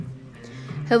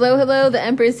Hello, hello, the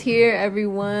Empress here,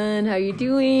 everyone. How you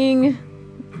doing?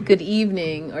 Good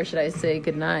evening, or should I say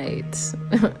good night?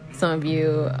 Some of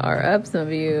you are up, some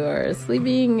of you are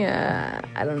sleeping.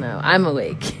 I don't know. I'm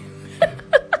awake.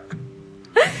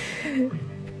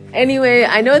 Anyway,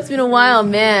 I know it's been a while,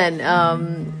 man.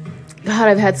 God,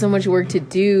 I've had so much work to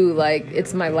do. Like,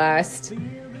 it's my last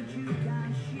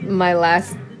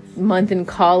month in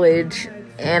college,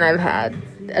 and I've had,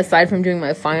 aside from doing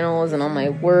my finals and all my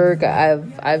work,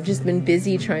 I've just been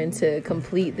busy trying to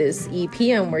complete this EP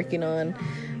I'm working on.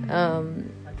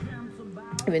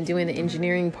 I've been doing the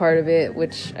engineering part of it,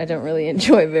 which I don't really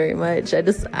enjoy very much.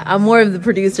 I'm more of the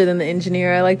producer than the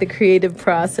engineer. I like the creative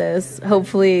process.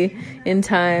 Hopefully in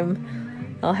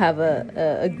time I'll have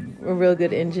a real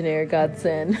good engineer,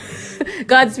 godsend.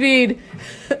 Godspeed.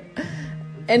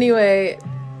 Anyway,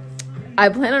 I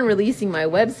plan on releasing my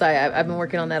website. I've been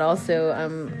working on that also.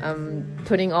 I'm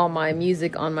putting all my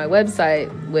music on my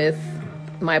website with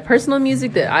my personal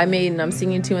music that I made and I'm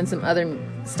singing to, and some other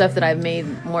stuff that I've made,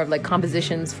 more of like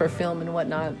compositions for film and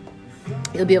whatnot.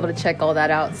 You'll be able to check all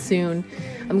that out soon.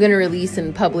 I'm going to release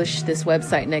and publish this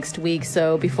website next week.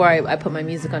 So before I put my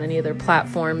music on any other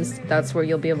platforms, that's where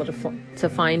you'll be able to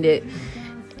find it.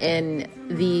 And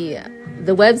the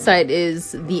website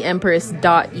is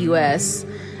theempress.us.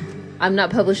 I'm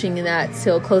not publishing that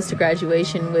till close to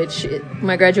graduation,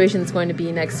 my graduation is going to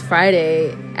be next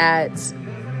Friday at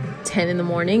 10 in the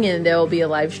morning, and there will be a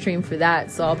live stream for that.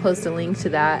 So I'll post a link to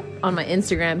that on my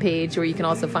Instagram page, where you can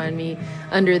also find me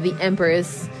under The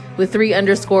Empress with 3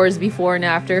 underscores before and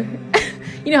after.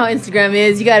 You know how Instagram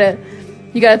is. You gotta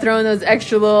throw in those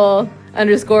extra little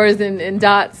underscores and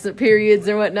dots or periods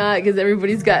or whatnot, because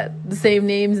everybody's got the same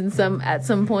names at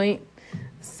some point.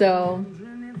 So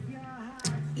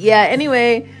yeah,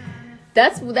 anyway,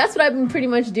 that's what I've been pretty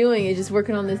much doing, is just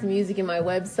working on this music and my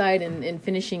website and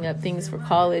finishing up things for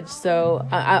college. So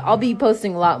I'll be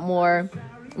posting a lot more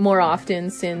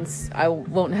often, since I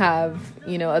won't have,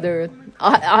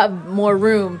 I'll have more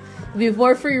room. There'll be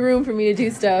more free room for me to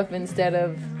do stuff instead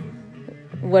of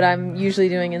what I'm usually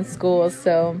doing in school.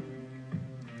 So,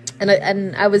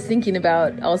 and I was thinking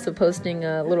about also posting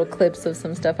little clips of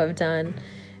some stuff I've done,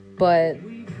 but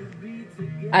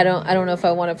I don't know if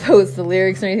I want to post the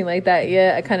lyrics or anything like that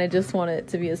yet. I kind of just want it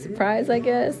to be a surprise, I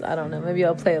guess. I don't know. Maybe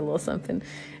I'll play a little something,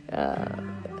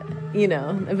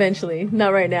 eventually.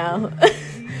 Not right now.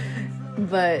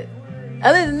 But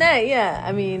other than that, yeah,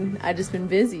 I mean, I've just been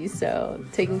busy. So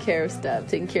taking care of stuff,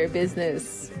 taking care of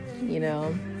business,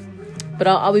 But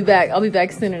I'll be back. I'll be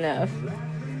back soon enough.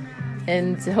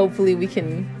 And hopefully we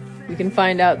can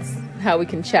find out how we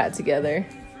can chat together.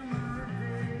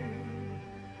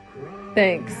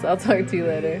 Thanks. I'll talk to you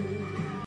later.